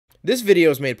This video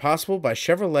is made possible by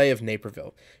Chevrolet of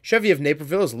Naperville. Chevy of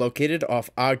Naperville is located off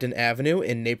Ogden Avenue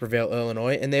in Naperville,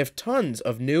 Illinois, and they have tons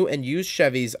of new and used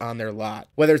Chevys on their lot.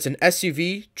 Whether it's an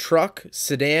SUV, truck,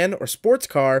 sedan, or sports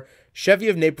car, Chevy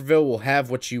of Naperville will have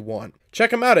what you want.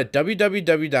 Check them out at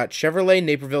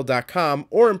www.chevroletnaperville.com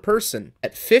or in person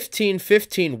at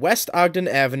 1515 West Ogden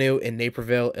Avenue in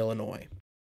Naperville, Illinois.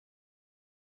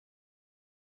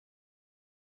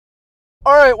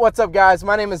 Alright, what's up guys?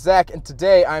 My name is Zach and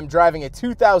today I'm driving a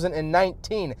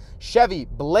 2019 Chevy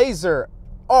Blazer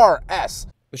RS.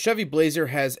 The Chevy Blazer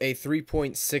has a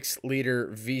 3.6-liter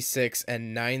V6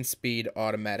 and 9-speed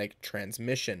automatic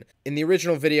transmission. In the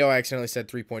original video, I accidentally said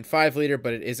 3.5-liter,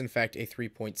 but it is in fact a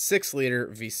 3.6-liter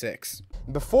V6.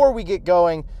 Before we get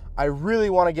going, I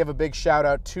really want to give a big shout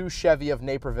out to Chevy of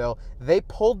Naperville. They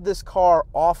pulled this car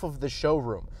off of the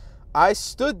showroom. I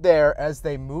stood there as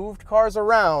they moved cars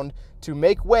around to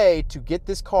make way to get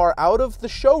this car out of the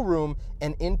showroom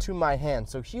and into my hand.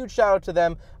 So huge shout out to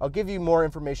them. I'll give you more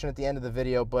information at the end of the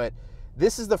video, but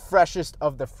this is the freshest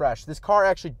of the fresh. This car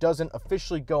actually doesn't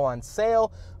officially go on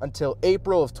sale until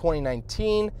April of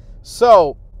 2019.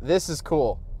 So this is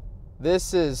cool.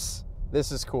 This is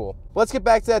cool. Let's get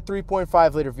back to that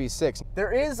 3.5-liter V6.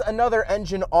 There is another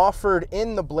engine offered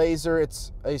in the Blazer.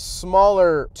 It's a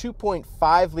smaller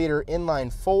 2.5-liter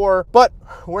inline-4, but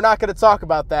we're not going to talk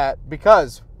about that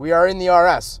because we are in the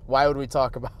RS. Why would we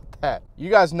talk about that? You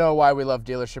guys know why we love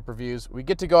dealership reviews. We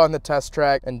get to go on the test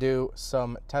track and do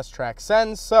some test track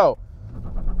sends, so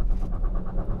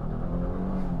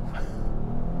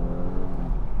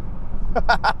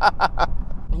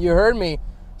you heard me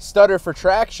stutter for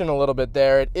traction a little bit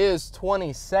there. It is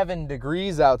 27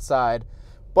 degrees outside,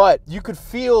 but you could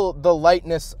feel the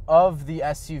lightness of the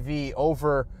SUV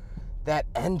over that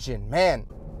engine, man.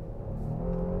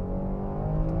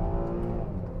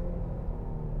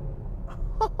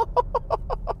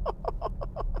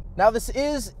 Now this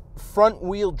is front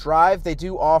wheel drive. They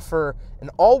do offer an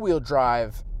all-wheel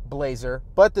drive Blazer,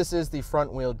 but this is the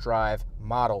front wheel drive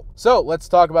model. So let's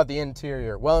talk about the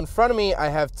interior. Well, in front of me, I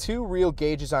have two real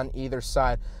gauges on either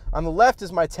side. On the left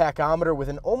is my tachometer with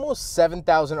an almost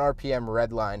 7,000 RPM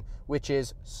red line, which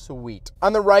is sweet.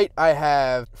 On the right, I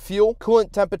have fuel,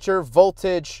 coolant temperature,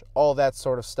 voltage, all that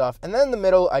sort of stuff. And then in the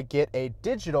middle, I get a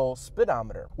digital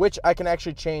speedometer, which I can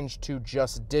actually change to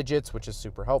just digits, which is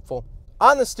super helpful.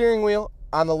 On the steering wheel,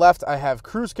 on the left, I have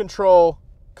cruise control,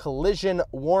 collision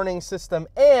warning system,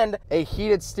 and a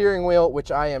heated steering wheel,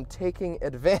 which I am taking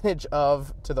advantage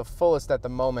of to the fullest at the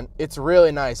moment. It's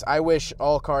really nice. I wish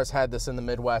all cars had this in the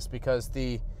Midwest because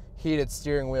the heated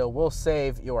steering wheel will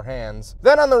save your hands.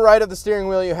 Then on the right of the steering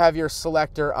wheel, you have your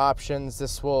selector options.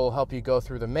 This will help you go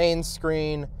through the main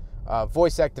screen,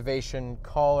 voice activation,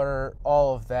 caller,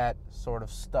 all of that sort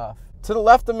of stuff. To the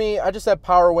left of me, I just have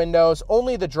power windows.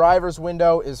 Only the driver's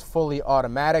window is fully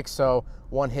automatic, so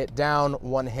one hit down,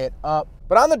 one hit up.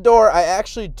 But on the door, I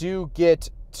actually do get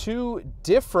two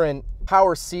different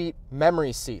power seat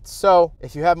memory seats. So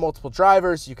if you have multiple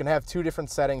drivers, you can have two different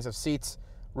settings of seats.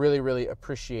 Really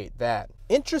appreciate that.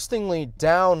 Interestingly,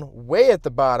 down way at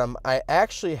the bottom, I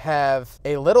actually have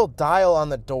a little dial on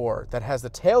the door that has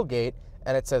the tailgate,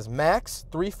 and it says max,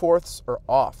 3/4 or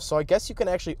off. So I guess you can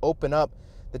actually open up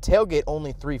the tailgate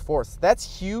only 3/4.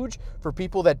 That's huge for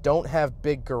people that don't have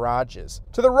big garages.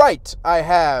 To the right, I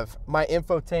have my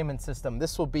infotainment system.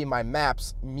 This will be my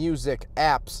maps, music,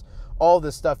 apps, all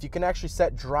this stuff. You can actually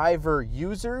set driver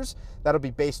users. That'll be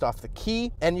based off the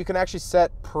key. And you can actually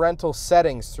set parental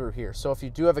settings through here. So if you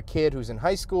do have a kid who's in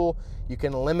high school, you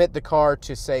can limit the car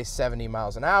to say 70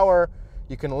 miles an hour.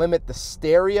 You can limit the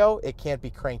stereo. It can't be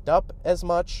cranked up as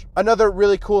much. Another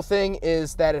really cool thing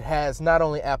is that it has not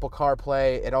only Apple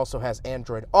CarPlay, it also has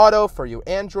Android Auto for you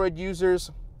Android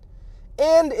users.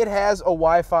 And it has a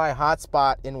Wi-Fi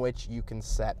hotspot in which you can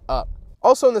set up.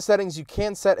 Also in the settings, you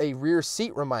can set a rear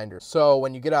seat reminder. So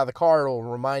when you get out of the car, it will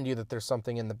remind you that there's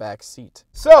something in the back seat.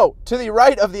 So to the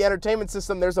right of the entertainment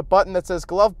system, there's a button that says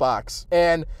glove box.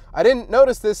 And I didn't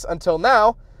notice this until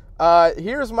now.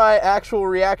 Here's my actual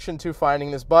reaction to finding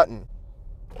this button.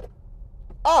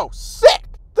 Oh, sick!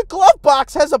 The glove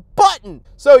box has a button!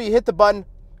 So you hit the button,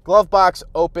 glove box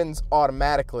opens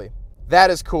automatically.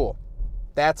 That is cool.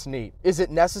 That's neat. Is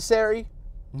it necessary?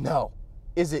 No.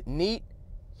 Is it neat?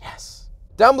 Yes.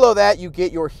 Down below that, you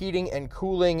get your heating and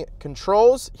cooling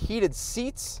controls, heated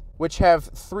seats, which have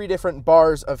 3 different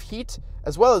bars of heat,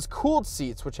 as well as cooled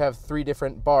seats, which have 3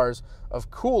 different bars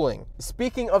of cooling.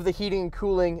 Speaking of the heating and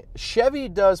cooling, Chevy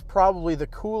does probably the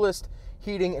coolest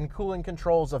heating and cooling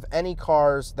controls of any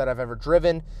cars that I've ever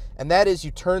driven, and that is you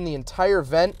turn the entire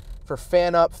vent for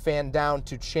fan up, fan down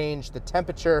to change the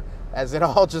temperature, as it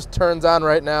all just turns on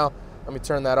right now. Let me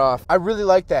turn that off. I really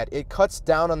like that. It cuts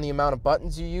down on the amount of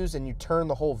buttons you use, and you turn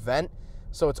the whole vent.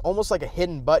 So it's almost like a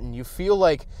hidden button. You feel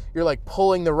like you're like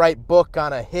pulling the right book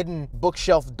on a hidden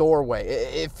bookshelf doorway.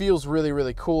 It feels really,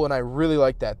 really cool, and I really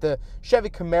like that. The Chevy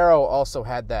Camaro also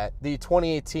had that. The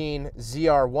 2018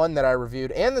 ZR1 that I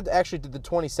reviewed, and actually the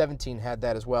 2017 had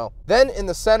that as well. Then in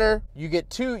the center, you get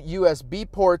 2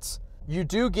 USB ports. You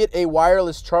do get a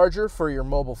wireless charger for your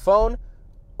mobile phone.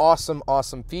 Awesome,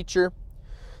 awesome feature.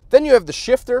 Then you have the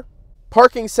shifter,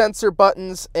 parking sensor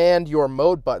buttons, and your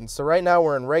mode buttons. So right now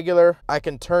we're in regular. I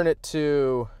can turn it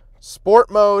to sport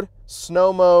mode,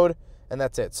 snow mode, and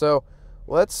that's it. So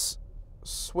let's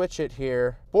switch it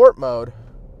here. Sport mode.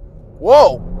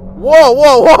 Whoa, whoa,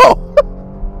 whoa, whoa.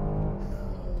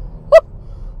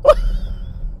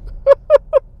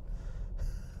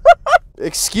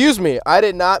 Excuse me, I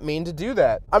did not mean to do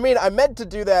that. I mean, I meant to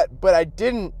do that, but I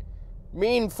didn't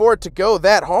mean for it to go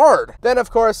that hard. Then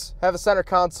of course have a center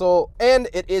console, and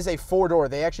it is a 4-door.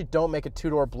 They actually don't make a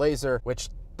 2-door Blazer, which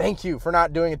thank you for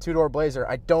not doing a 2-door Blazer.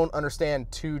 I don't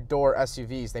understand 2-door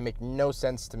SUVs. They make no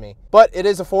sense to me. But it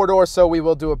is a 4-door, so we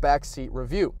will do a backseat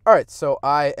review. All right, so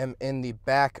I am in the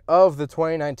back of the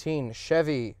 2019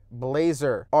 Chevy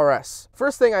Blazer RS.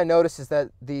 First thing I notice is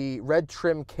that the red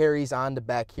trim carries on to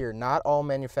back here. Not all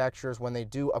manufacturers, when they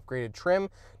do upgraded trim,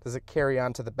 does it carry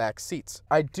on to the back seats.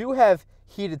 I do have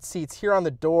heated seats. Here on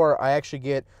the door, I actually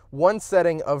get 1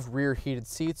 setting of rear heated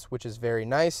seats, which is very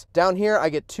nice. Down here, I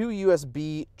get 2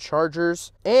 USB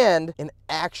chargers and an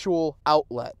actual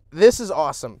outlet. This is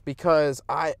awesome because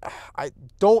I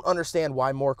don't understand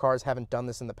why more cars haven't done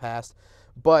this in the past,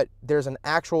 but there's an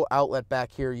actual outlet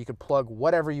back here. You could plug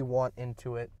whatever you want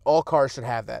into it. All cars should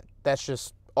have that. That's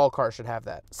just, all cars should have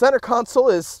that. Center console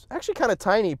is actually kind of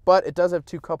tiny, but it does have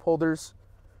 2 cup holders.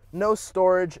 No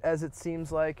storage, as it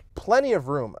seems like. Plenty of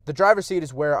room. The driver's seat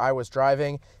is where I was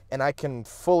driving, and I can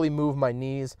fully move my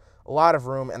knees. A lot of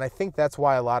room, and I think that's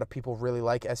why a lot of people really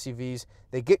like SUVs.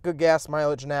 They get good gas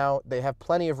mileage now. They have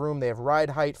plenty of room. They have ride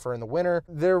height for in the winter.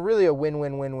 They're really a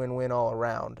win-win-win-win-win all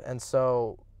around. And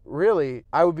so really,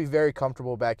 I would be very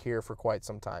comfortable back here for quite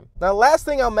some time. Now, last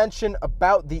thing I'll mention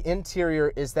about the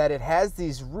interior is that it has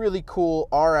these really cool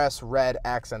RS red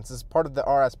accents. This is part of the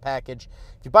RS package.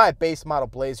 If you buy a base model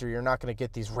Blazer, you're not going to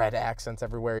get these red accents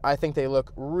everywhere. I think they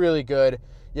look really good.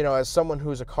 You know, as someone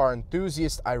who's a car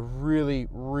enthusiast, I really,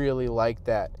 really like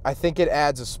that. I think it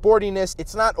adds a sportiness.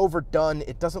 It's not overdone.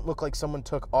 It doesn't look like someone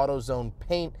took AutoZone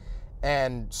paint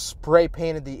and spray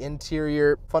painted the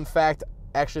interior. Fun fact,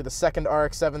 actually, the second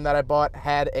RX-7 that I bought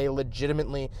had a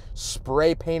legitimately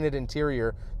spray painted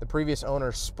interior. The previous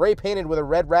owner spray painted with a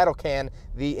red rattle can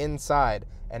the inside,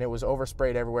 and it was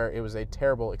oversprayed everywhere. It was a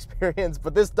terrible experience,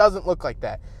 but this doesn't look like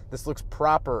that. This looks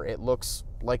proper. It looks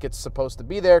like it's supposed to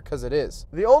be there, because it is.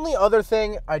 The only other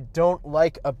thing I don't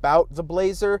like about the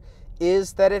Blazer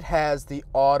is that it has the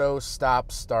auto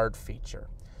stop start feature.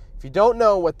 If you don't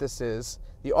know what this is,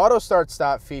 the auto start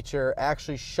stop feature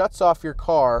actually shuts off your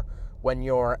car when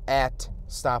you're at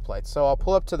stoplights. So I'll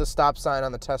pull up to the stop sign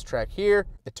on the test track here.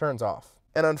 It turns off.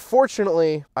 And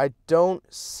unfortunately, I don't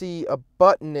see a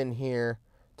button in here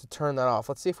to turn that off.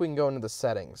 Let's see if we can go into the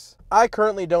settings. I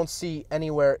currently don't see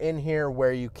anywhere in here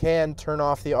where you can turn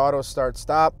off the auto start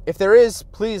stop. If there is,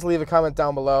 please leave a comment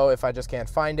down below if I just can't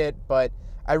find it, but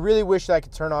I really wish that I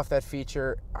could turn off that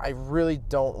feature. I really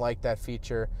don't like that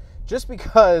feature, just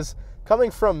because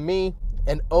coming from me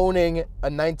and owning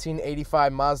a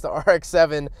 1985 Mazda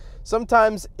RX-7,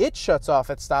 sometimes it shuts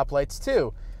off at stoplights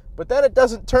too, but then it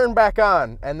doesn't turn back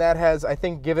on, and that has, I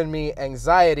think, given me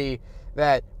anxiety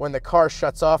that when the car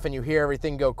shuts off and you hear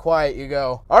everything go quiet, you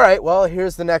go, all right, well,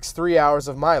 here's the next 3 hours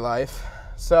of my life.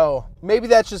 So maybe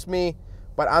that's just me,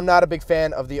 but I'm not a big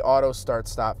fan of the auto start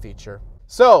stop feature.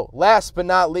 So last but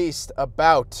not least,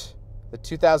 about the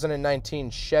 2019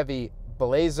 Chevy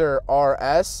Blazer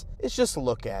RS, is just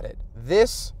look at it.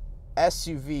 This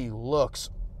SUV looks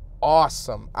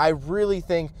awesome. I really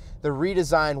think the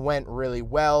redesign went really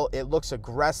well. It looks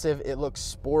aggressive, it looks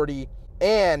sporty,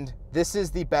 and this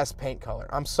is the best paint color.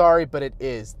 I'm sorry, but it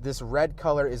is. This red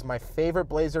color is my favorite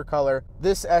Blazer color.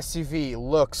 This SUV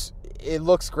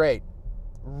looks great.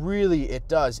 Really, it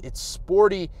does. It's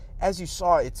sporty. As you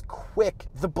saw, it's quick.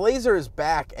 The Blazer is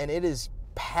back, and it is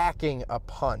packing a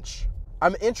punch.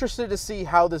 I'm interested to see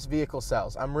how this vehicle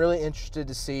sells. I'm really interested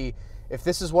to see if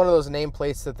this is one of those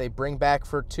nameplates that they bring back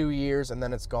for 2 years and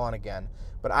then it's gone again.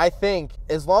 But I think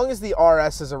as long as the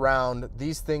RS is around,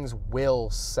 these things will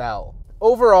sell.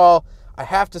 Overall, I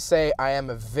have to say I am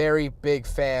a very big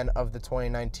fan of the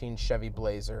 2019 Chevy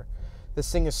Blazer.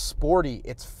 This thing is sporty.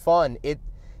 It's fun. It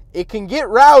can get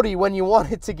rowdy when you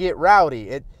want it to get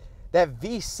rowdy. That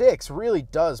V6 really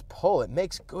does pull. It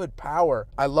makes good power.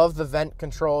 I love the vent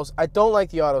controls. I don't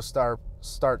like the auto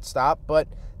start stop, but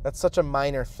that's such a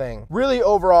minor thing. Really,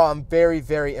 overall, I'm very,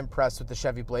 very impressed with the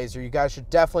Chevy Blazer. You guys should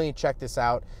definitely check this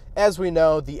out. As we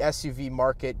know, the SUV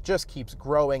market just keeps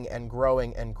growing and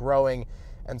growing and growing.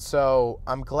 And so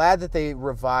I'm glad that they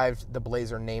revived the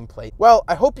Blazer nameplate. Well,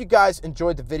 I hope you guys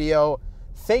enjoyed the video.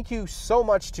 Thank you so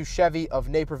much to Chevy of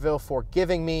Naperville for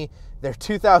giving me their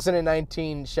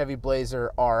 2019 Chevy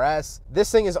Blazer RS.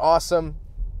 This thing is awesome.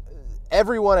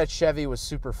 Everyone at Chevy was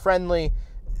super friendly.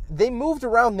 They moved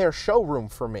around their showroom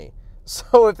for me.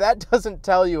 So if that doesn't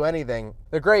tell you anything,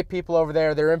 they're great people over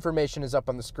there. Their information is up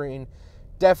on the screen.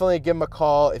 Definitely give them a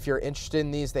call if you're interested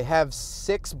in these. They have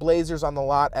 6 Blazers on the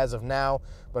lot as of now,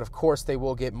 but of course they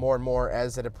will get more and more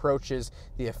as it approaches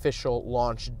the official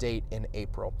launch date in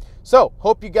April. So,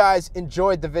 hope you guys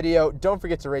enjoyed the video. Don't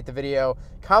forget to rate the video,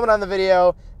 comment on the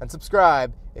video, and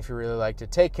subscribe if you really liked it.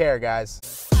 Take care, guys.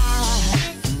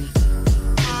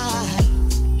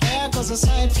 There goes a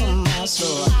sight from my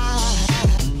soul.